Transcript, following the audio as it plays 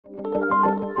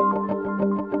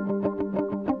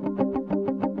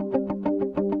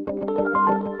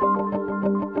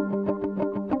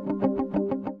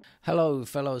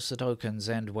fellow Sudokans,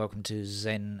 and welcome to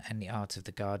Zen and the Art of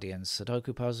the Guardian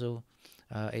Sudoku puzzle.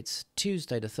 It's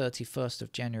Tuesday the 31st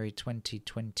of January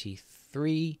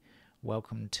 2023.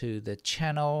 Welcome to the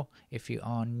channel if you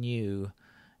are new,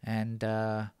 and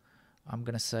I'm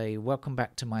going to say welcome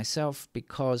back to myself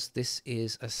because this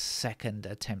is a second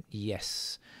attempt.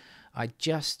 Yes, I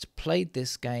just played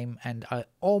this game and I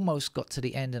almost got to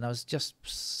the end, and I was just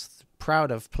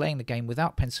proud of playing the game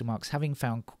without pencil marks, having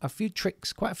found quite a few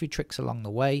tricks along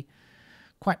the way.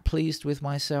 Quite pleased with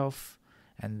myself,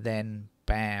 and then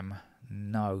bam,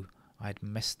 no, I'd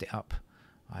messed it up.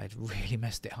 I'd really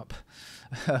messed it up.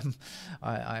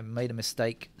 I made a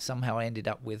mistake. Somehow I ended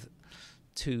up with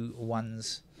two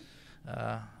ones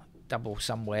double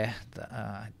somewhere.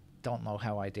 I don't know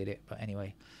how I did it, but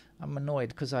anyway, I'm annoyed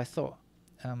because I thought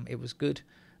it was good.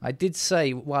 I did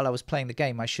say while I was playing the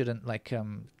game I shouldn't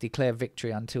declare victory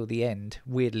until the end,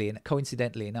 weirdly and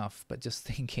coincidentally enough, but just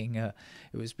thinking it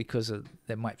was because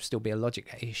there might still be a logic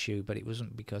issue, but it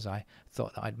wasn't because I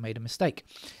thought that I'd made a mistake.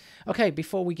 Okay,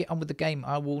 before we get on with the game,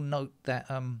 I will note that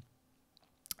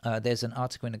there's an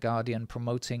article in The Guardian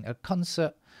promoting a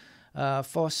concert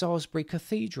for Salisbury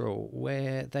Cathedral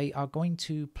where they are going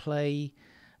to play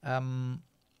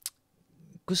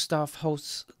Gustav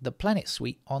Holst's The Planet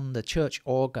Suite on the church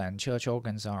organ. Church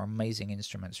organs are amazing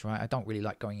instruments, right? I don't really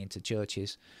like going into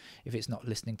churches if it's not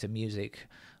listening to music.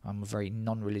 I'm a very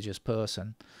non-religious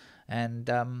person. And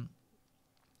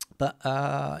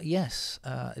yes,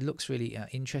 it looks really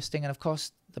interesting. And of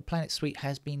course, The Planet Suite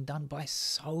has been done by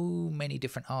so many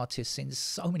different artists in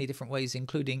so many different ways,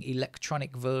 including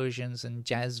electronic versions and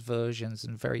jazz versions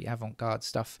and very avant-garde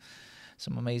stuff.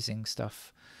 Some amazing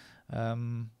stuff.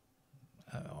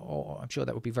 I'm sure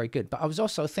that would be very good. But I was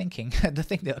also thinking, the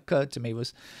thing that occurred to me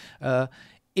was,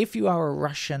 if you are a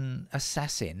Russian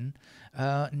assassin,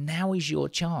 now is your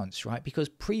chance, right? Because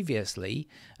previously,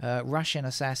 Russian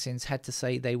assassins had to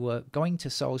say they were going to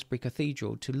Salisbury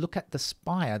Cathedral to look at the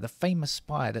spire, the famous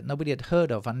spire that nobody had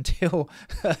heard of until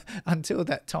until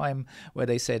that time where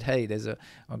they said, hey, there's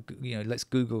let's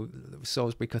Google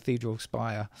Salisbury Cathedral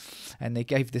spire. And they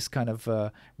gave this kind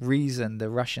of reason, the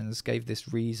Russians gave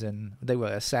this reason, they were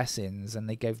assassins, and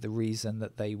they gave the reason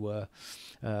that they were...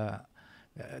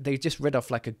 they just read off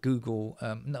like a Google,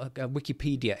 a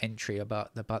Wikipedia entry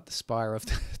about the spire of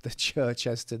the church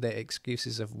as to their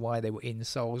excuses of why they were in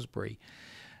Salisbury,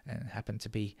 and happened to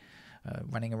be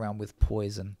running around with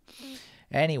poison.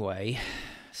 Anyway,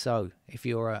 so if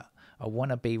you're a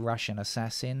wannabe Russian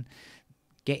assassin,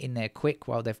 get in there quick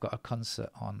while they've got a concert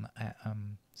on at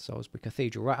Salisbury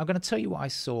Cathedral. Right, I'm going to tell you what I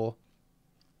saw,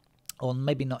 or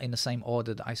maybe not in the same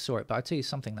order that I saw it, but I'll tell you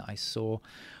something that I saw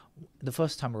the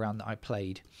first time around that I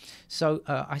played. So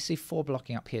I see 4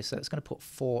 blocking up here, so that's going to put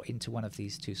 4 into one of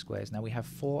these 2 squares. Now we have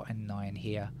 4 and 9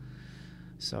 here,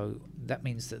 so that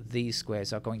means that these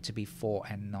squares are going to be 4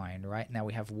 and 9, right? Now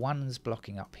we have 1s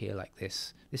blocking up here like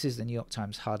this. This is the New York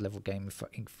Times hard level game,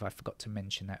 if I forgot to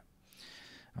mention that.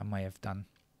 I may have done.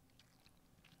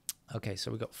 Okay,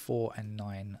 so we got 4 and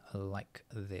 9 like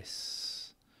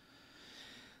this.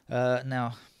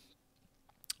 Now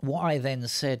what I then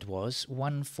said was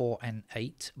 1, 4, and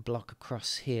 8 block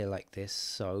across here like this.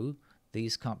 So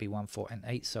these can't be 1, 4, and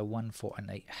 8. So 1, 4, and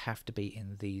 8 have to be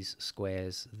in these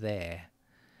squares there.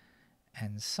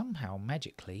 And somehow,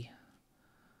 magically,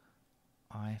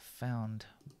 I found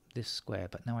this square.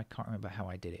 But now I can't remember how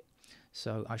I did it.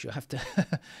 So I should have to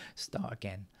start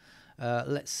again.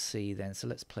 Let's see then. So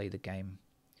let's play the game.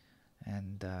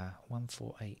 And 1,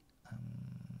 4, 8.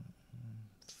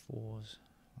 4s.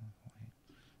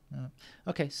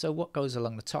 Okay, so what goes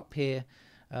along the top here?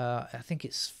 I think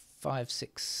it's 5,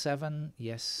 6, 7,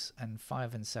 yes, and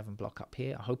 5 and 7 block up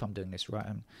here. I hope I'm doing this right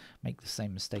and make the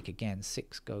same mistake again.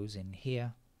 6 goes in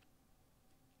here,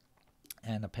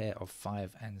 and a pair of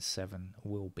 5 and 7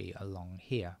 will be along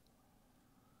here.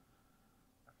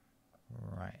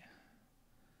 Right.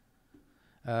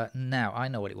 Now, I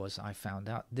know what it was I found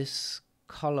out. This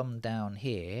column down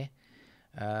here,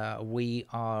 we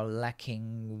are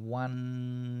lacking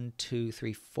 1, 2,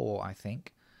 3, 4, I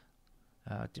think.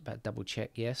 Double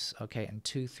check, yes. Okay, and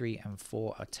 2, 3, and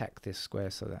 4 attack this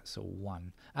square, so that's a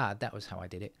 1. Ah, that was how I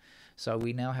did it. So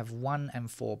we now have 1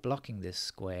 and 4 blocking this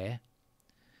square.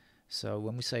 So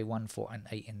when we say 1, 4, and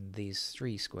 8 in these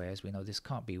 3 squares, we know this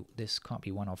can't be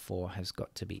 1 or 4, has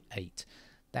got to be 8.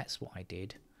 That's what I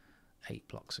did. 8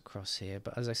 blocks across here,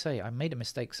 but as I say, I made a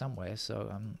mistake somewhere,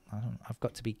 so I've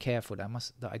got to be careful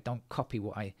that I don't copy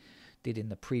what I did in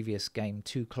the previous game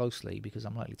too closely, because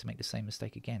I'm likely to make the same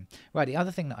mistake again. Right, the other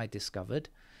thing that I discovered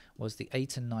was the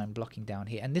 8 and 9 blocking down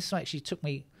here, and this actually took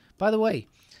me, by the way,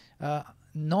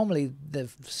 Normally,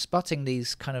 spotting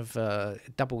these kind of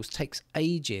doubles takes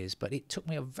ages, but it took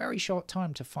me a very short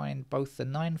time to find both the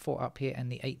 9-4 up here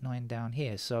and the 8-9 down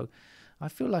here. So I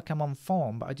feel like I'm on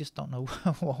form, but I just don't know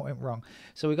what went wrong.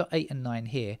 So we got 8 and 9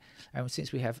 here, and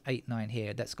since we have 8, 9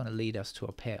 here, that's going to lead us to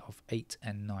a pair of 8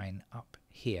 and 9 up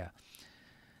here.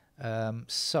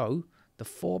 So the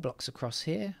 4 blocks across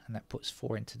here, and that puts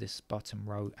 4 into this bottom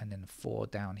row, and then 4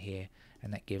 down here,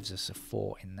 and that gives us a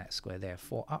 4 in that square there.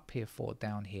 4 up here, 4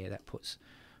 down here, that puts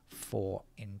 4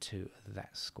 into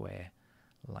that square,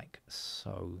 like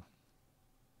so.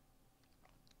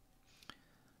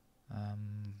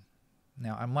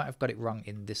 Now, I might have got it wrong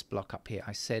in this block up here.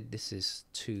 I said this is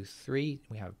 2, 3.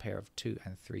 We have a pair of 2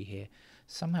 and 3 here.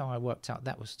 Somehow I worked out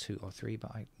that was 2 or 3, but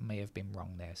I may have been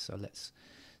wrong there. So let's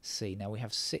see. Now we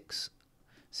have 6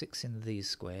 in these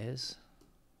squares.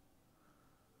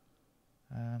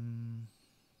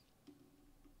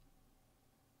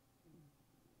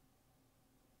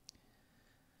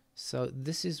 So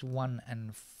this is 1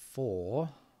 and 4.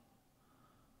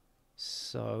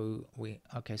 So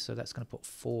okay, so that's going to put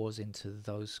 4s into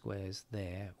those squares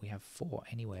there. We have 4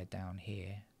 anywhere down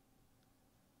here.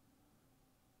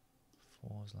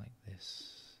 4s like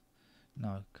this.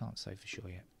 No, can't say for sure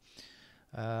yet.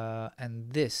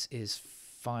 And this is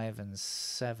 5 and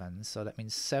 7, so that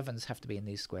means 7s have to be in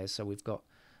these squares. So we've got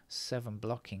 7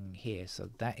 blocking here, so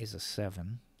that is a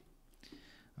 7.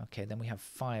 Okay, then we have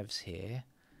 5s here,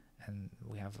 and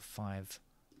we have a 5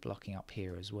 blocking up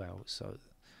here as well. So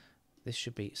this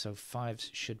should be, so 5s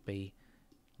should be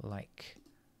like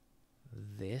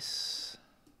this.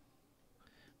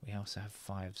 We also have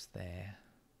 5s there.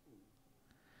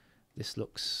 This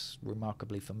looks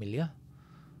remarkably familiar,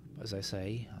 but as I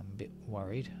say, I'm a bit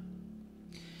worried.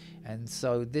 And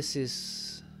so this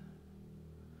is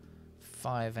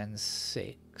 5 and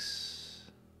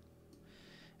 6,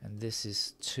 and this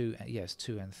is 2, yes,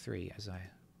 2 and 3, as I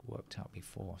worked out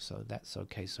before. So that's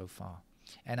okay so far.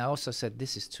 And I also said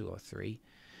this is 2 or 3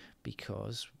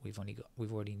 because we've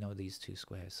already know these 2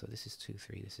 squares. So this is 2,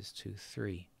 3. This is 2,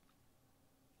 3.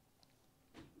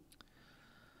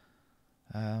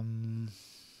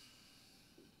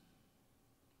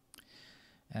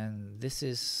 And this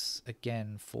is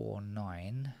again 4,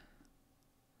 9.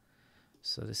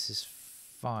 So this is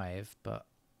 5, but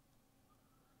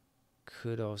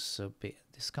could also be,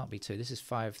 this can't be 2. This is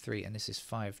 5, 3, and this is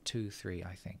 5, 2, 3,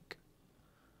 I think.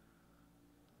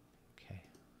 Okay.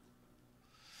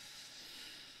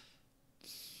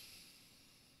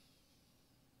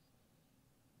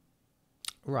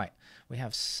 Right, we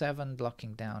have 7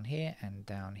 blocking down here and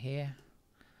down here.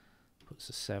 Puts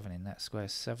a 7 in that square.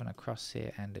 7 across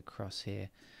here and across here.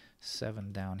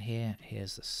 7 down here.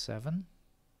 Here's the 7.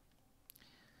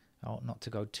 Oh, not to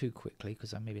go too quickly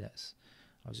because I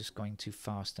was just going too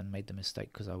fast and made the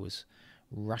mistake because I was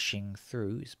rushing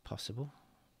through. Is possible.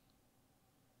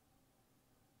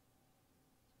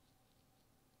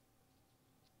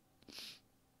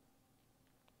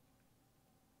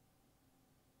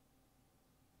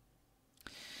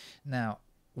 Now,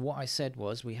 what I said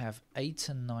was we have 8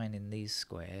 and 9 in these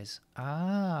squares.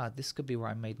 This could be where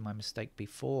I made my mistake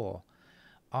before.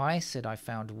 I said I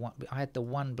found 1. I had the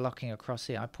 1 blocking across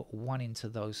here. I put 1 into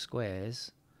those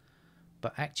squares.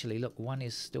 But actually, look, 1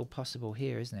 is still possible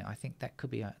here, isn't it? I think that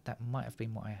could be that might have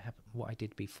been what I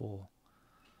did before.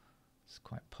 It's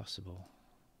quite possible.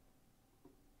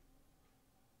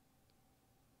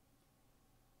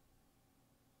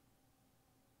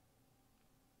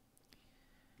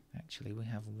 Actually, we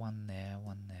have 1 there,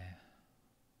 1 there,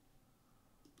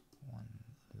 1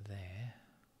 there.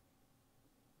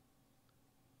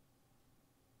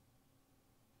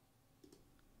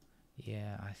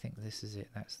 Yeah, I think this is it.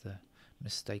 That's the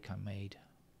mistake I made.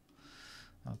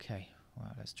 Okay,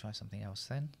 well, let's try something else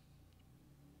then.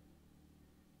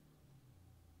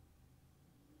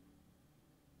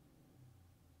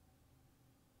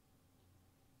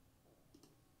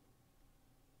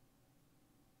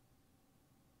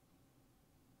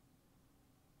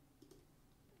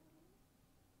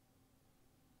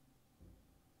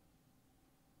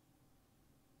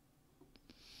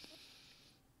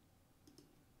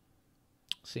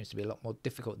 Seems to be a lot more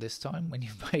difficult this time when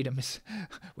you've made a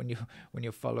when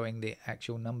you're following the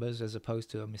actual numbers as opposed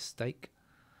to a mistake.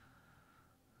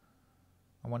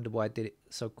 I wonder why I did it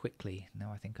so quickly.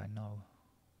 Now I think I know.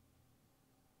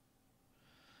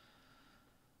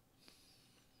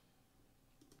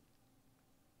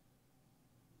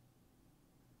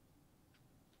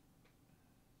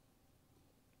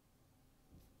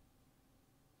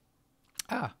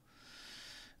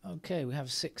 Okay, we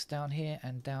have 6 down here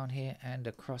and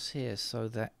across here, so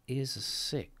that is a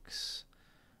 6.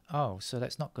 Oh, so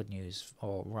that's not good news,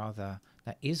 or rather,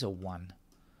 that is a 1.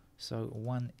 So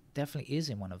 1 definitely is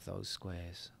in one of those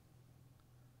squares.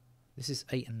 This is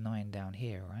 8 and 9 down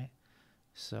here, right?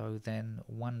 So then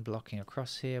 1 blocking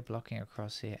across here,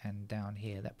 and down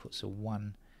here. That puts a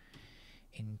 1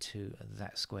 into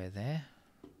that square there.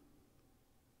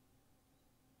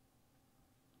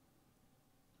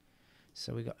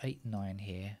 So we got 8, 9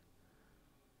 here.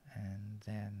 And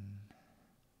then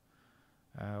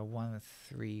 1,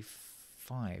 3,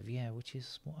 5. Yeah, which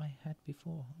is what I had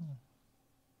before. Oh.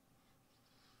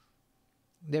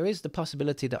 There is the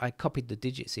possibility that I copied the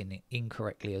digits in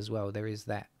incorrectly as well. There is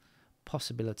that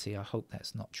possibility. I hope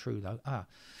that's not true though. And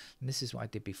this is what I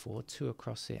did before. 2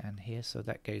 across here and here. So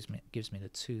that gives me the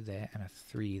 2 there and a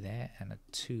 3 there and a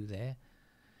 2 there.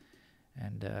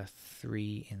 And a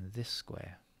 3 in this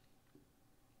square.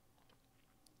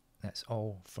 That's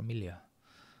all familiar.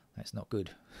 That's not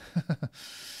good.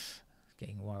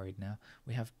 Getting worried now.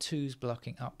 We have 2s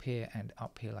blocking up here and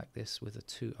up here like this with a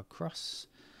 2 across.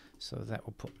 So that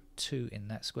will put 2 in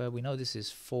that square. We know this is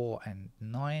 4 and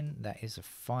 9. That is a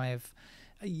 5.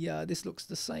 Yeah, this looks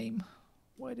the same.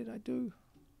 Why did I do?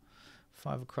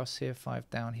 5 across here, 5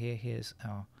 down here. Here's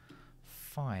our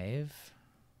 5.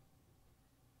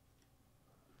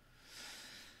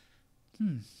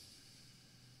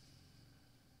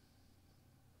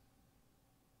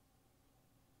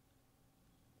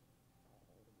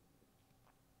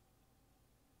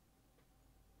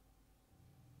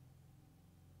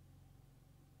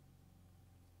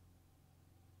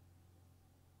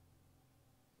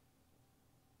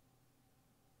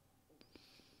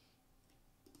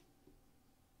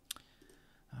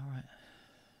 All right.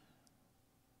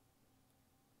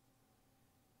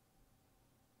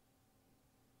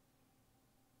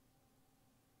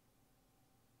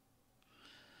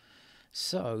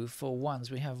 So for 1s,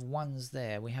 we have 1s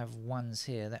there, we have 1s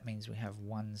here. That means we have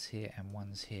 1s here and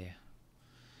 1s here,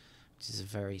 which is a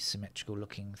very symmetrical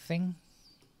looking thing.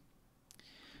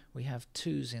 We have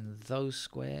 2s in those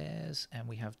squares, and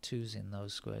we have 2s in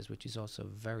those squares, which is also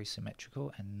very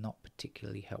symmetrical and not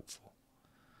particularly helpful.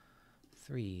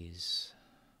 3s.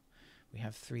 We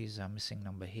have 3s, our missing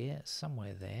number here,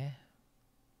 somewhere there.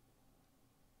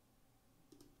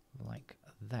 Like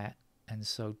that. And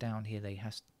so down here they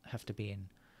have to be in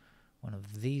one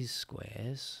of these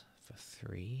squares for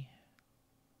 3.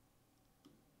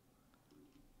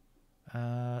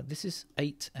 This is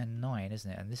 8 and 9,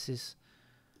 isn't it? And this is...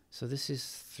 So this is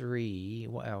 3.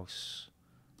 What else?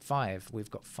 5.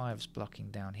 We've got 5s blocking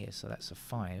down here, so that's a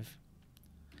 5.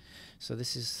 So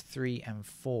this is 3 and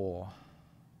 4.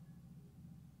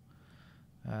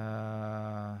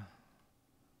 Alright,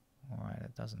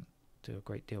 that doesn't do a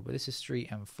great deal, but this is 3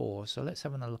 and 4. So let's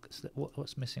have a look at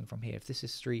what's missing from here. If this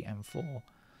is 3 and 4,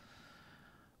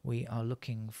 we are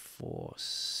looking for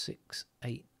 6,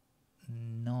 8,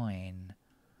 9.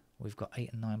 We've got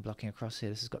 8 and 9 blocking across here.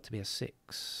 This has got to be a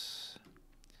 6.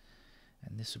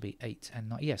 And this will be 8 and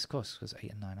 9. Yes, of course, because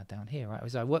 8 and 9 are down here, right?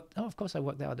 Oh, of course I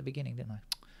worked that out at the beginning, didn't I?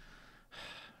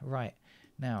 Right.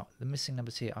 Now, the missing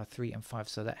numbers here are 3 and 5,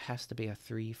 so that has to be a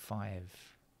 3,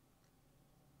 5.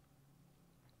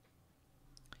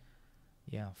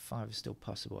 Yeah, 5 is still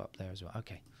possible up there as well.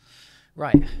 Okay.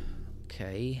 Right.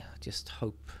 Okay. Just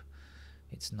hope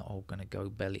it's not all going to go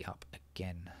belly up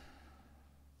again.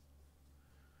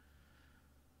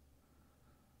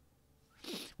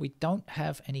 We don't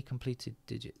have any completed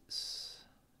digits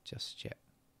just yet.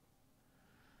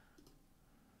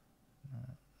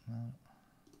 No.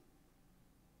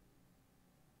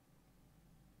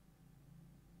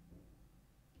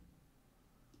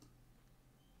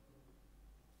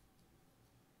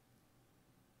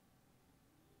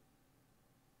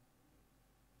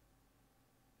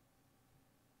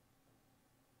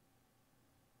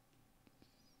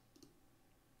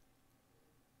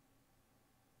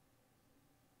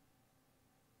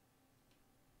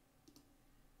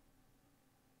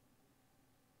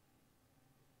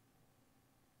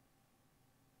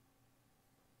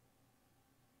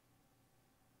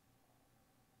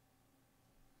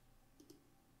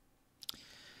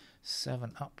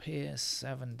 7 up here,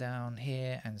 7 down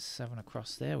here, and 7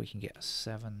 across there. We can get a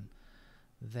 7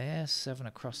 there, 7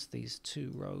 across these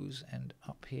 2 rows, and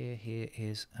up here, here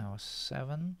is our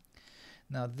 7.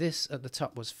 Now this at the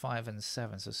top was 5 and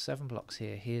 7, so 7 blocks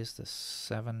here. Here's the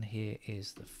 7, here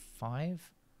is the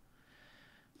 5.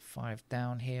 5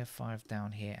 down here, 5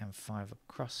 down here, and 5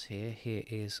 across here. Here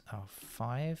is our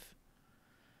 5.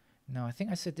 Now I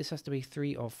think I said this has to be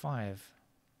 3 or 5,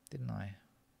 didn't I?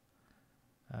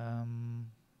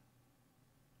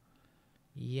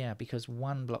 Yeah, because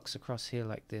 1 blocks across here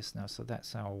like this now, so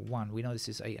that's our 1. We know this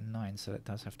is 8 and 9, so that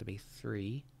does have to be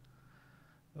 3.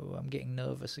 Oh, I'm getting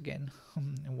nervous again.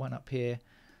 1 up here.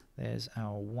 There's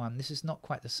our 1. This is not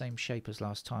quite the same shape as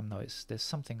last time, though. There's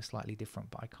something slightly different,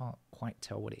 but I can't quite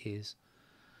tell what it is.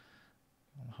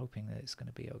 I'm hoping that it's going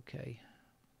to be okay.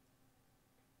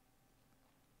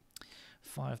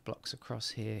 5 blocks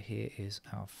across here. Here is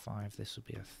our 5. This will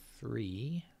be a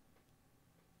 3.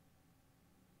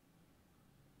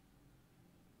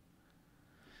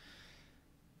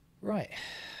 Right.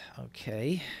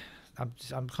 Okay.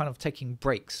 I'm kind of taking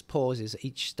breaks, pauses at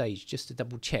each stage just to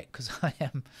double check, because I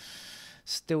am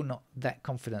still not that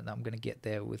confident that I'm going to get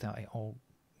there without it all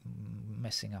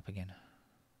messing up again.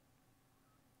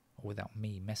 Or without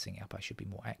me messing it up, I should be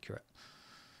more accurate.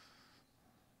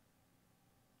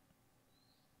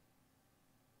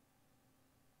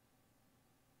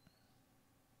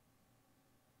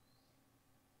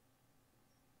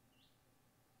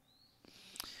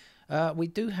 We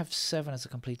do have 7 as a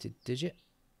completed digit.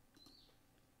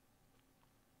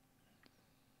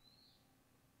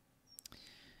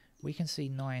 We can see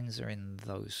 9s are in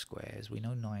those squares. We know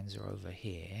 9s are over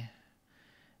here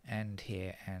and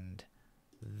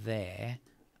there.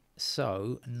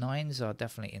 So 9s are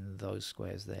definitely in those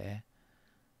squares there.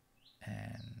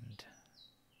 And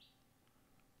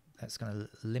that's going to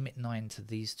limit 9 to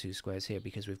these 2 squares here,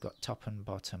 because we've got top and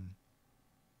bottom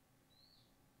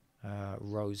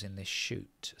rows in this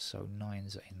chute. So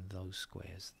 9s are in those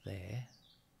squares there.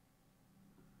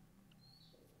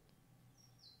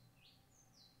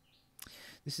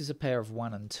 This is a pair of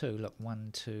 1 and 2. Look,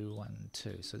 1, 2, 1,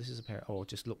 2. So this is a pair. Or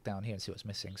just look down here and see what's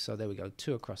missing. So there we go.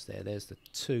 2 across there. There's the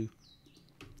 2.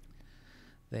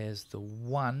 There's the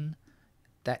 1.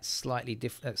 That's slightly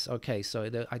different. That's okay.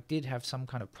 So I did have some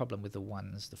kind of problem with the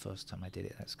 1s the first time I did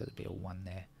it. That's going to be a 1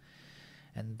 there.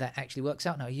 And that actually works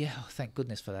out now. Yeah, oh, thank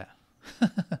goodness for that.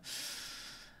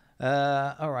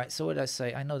 Alright, so what did I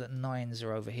say? I know that 9s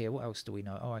are over here. What else do we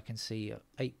know? Oh, I can see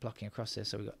 8 blocking across there,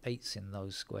 so we've got 8s in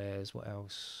those squares. What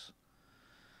else?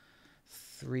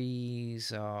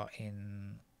 3s are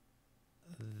in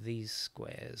these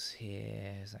squares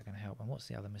here. Is that going to help? And what's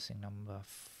the other missing number?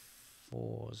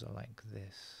 4s are like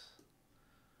this.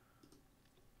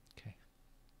 Okay.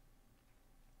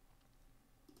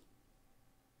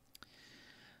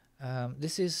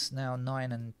 This is now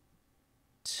 9 and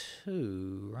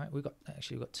 2, right? We've got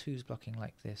 2s blocking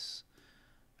like this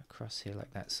across here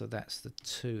like that. So that's the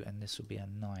 2, and this will be a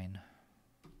 9.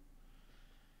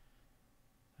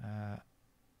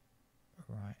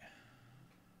 Right.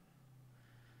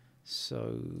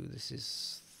 So this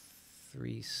is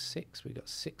 3, 6. We've got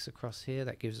 6 across here.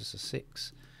 That gives us a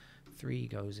 6. 3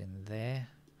 goes in there.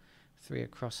 3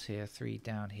 across here. 3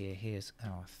 down here. Here's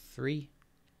our 3.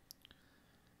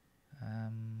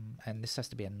 And this has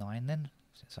to be a 9 then,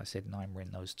 since I said 9 were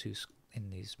in those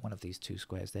one of these 2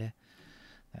 squares there.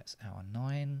 That's our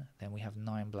 9. Then we have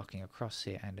 9 blocking across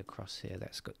here and across here.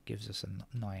 Gives us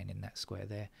a 9 in that square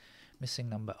there. Missing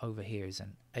number over here is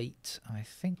an 8, I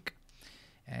think.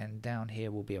 And down here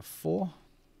will be a 4.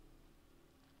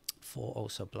 4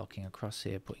 also blocking across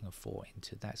here, putting a 4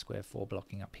 into that square. 4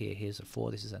 blocking up here. Here's a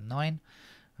 4. This is a 9.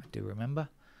 I do remember.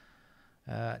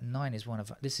 9 is one of...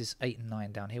 This is 8 and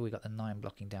 9 down here. We've got the 9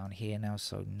 blocking down here now,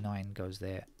 so 9 goes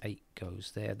there, 8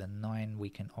 goes there. The 9 we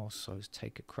can also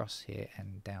take across here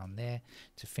and down there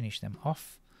to finish them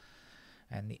off.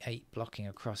 And the 8 blocking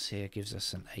across here gives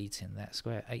us an 8 in that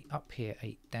square. 8 up here,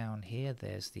 8 down here.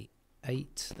 There's the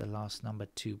 8. The last number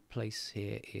to place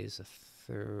here is a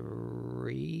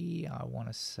 3. I want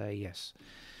to say, yes,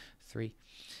 3.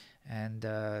 And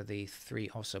the 3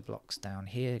 also blocks down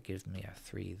here, gives me a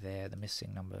 3 there. The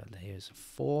missing number here is a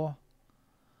 4.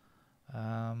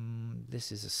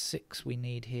 This is a 6 we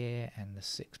need here, and the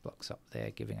 6 blocks up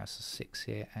there, giving us a 6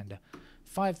 here and a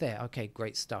 5 there. Okay,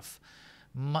 great stuff.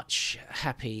 Much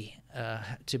happy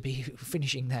to be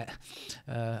finishing that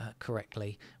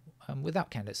correctly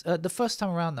without candidates. The first time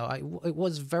around, though, it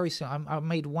was very simple. I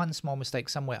made one small mistake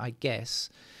somewhere, I guess.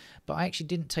 But I actually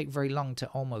didn't take very long to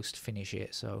almost finish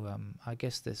it, so I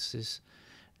guess this is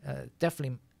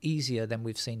definitely easier than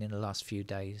we've seen in the last few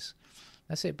days.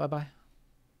 That's it, bye-bye.